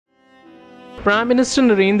Prime Minister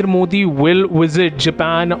Narendra Modi will visit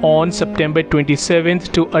Japan on September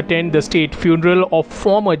 27th to attend the state funeral of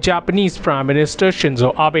former Japanese Prime Minister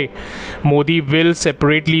Shinzo Abe. Modi will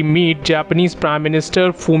separately meet Japanese Prime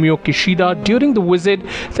Minister Fumio Kishida during the visit,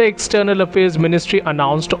 the External Affairs Ministry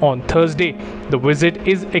announced on Thursday. The visit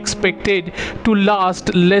is expected to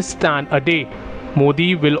last less than a day.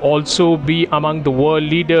 Modi will also be among the world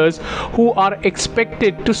leaders who are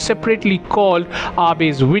expected to separately call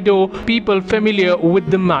Abe's widow, people familiar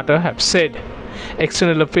with the matter have said.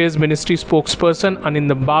 External Affairs Ministry spokesperson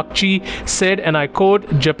Oneindia said, and I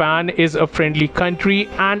quote, "Japan is a friendly country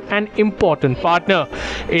and an important partner.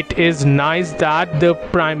 It is nice that the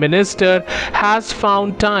Prime Minister has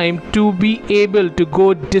found time to be able to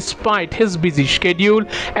go despite his busy schedule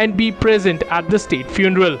and be present at the state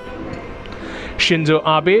funeral." Shinzo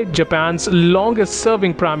Abe, Japan's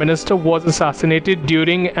longest-serving prime minister, was assassinated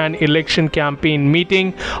during an election campaign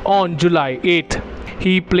meeting on July 8th.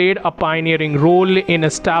 He played a pioneering role in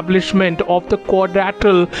establishment of the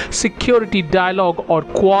Quadrilateral Security Dialogue or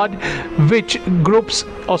Quad, which groups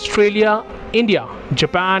Australia, India,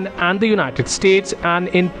 Japan and the United States, and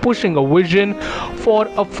in pushing a vision for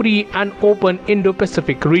a free and open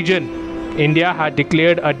Indo-Pacific region. India had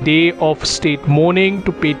declared a day of state mourning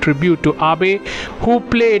to pay tribute to Abe, who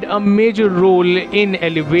played a major role in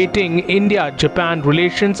elevating India-Japan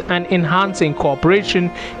relations and enhancing cooperation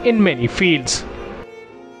in many fields.